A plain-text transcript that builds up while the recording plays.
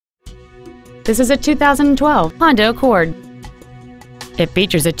This is a 2012 Honda Accord. It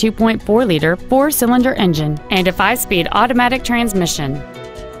features a 2.4-liter four-cylinder engine and a 5-speed automatic transmission.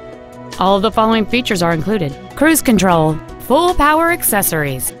 All of the following features are included: cruise control, full power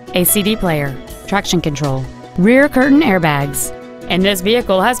accessories, a CD player, traction control, rear curtain airbags, and this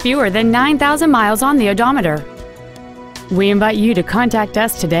vehicle has fewer than 9,000 miles on the odometer. We invite you to contact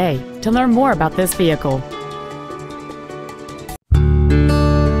us today to learn more about this vehicle.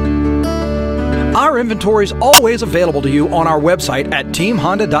 Our inventory is always available to you on our website at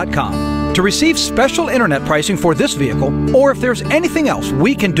teamhonda.com. To receive special internet pricing for this vehicle, or if there's anything else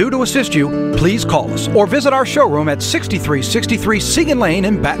we can do to assist you, please call us or visit our showroom at 6363 Siegen Lane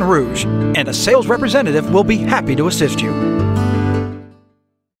in Baton Rouge, and a sales representative will be happy to assist you.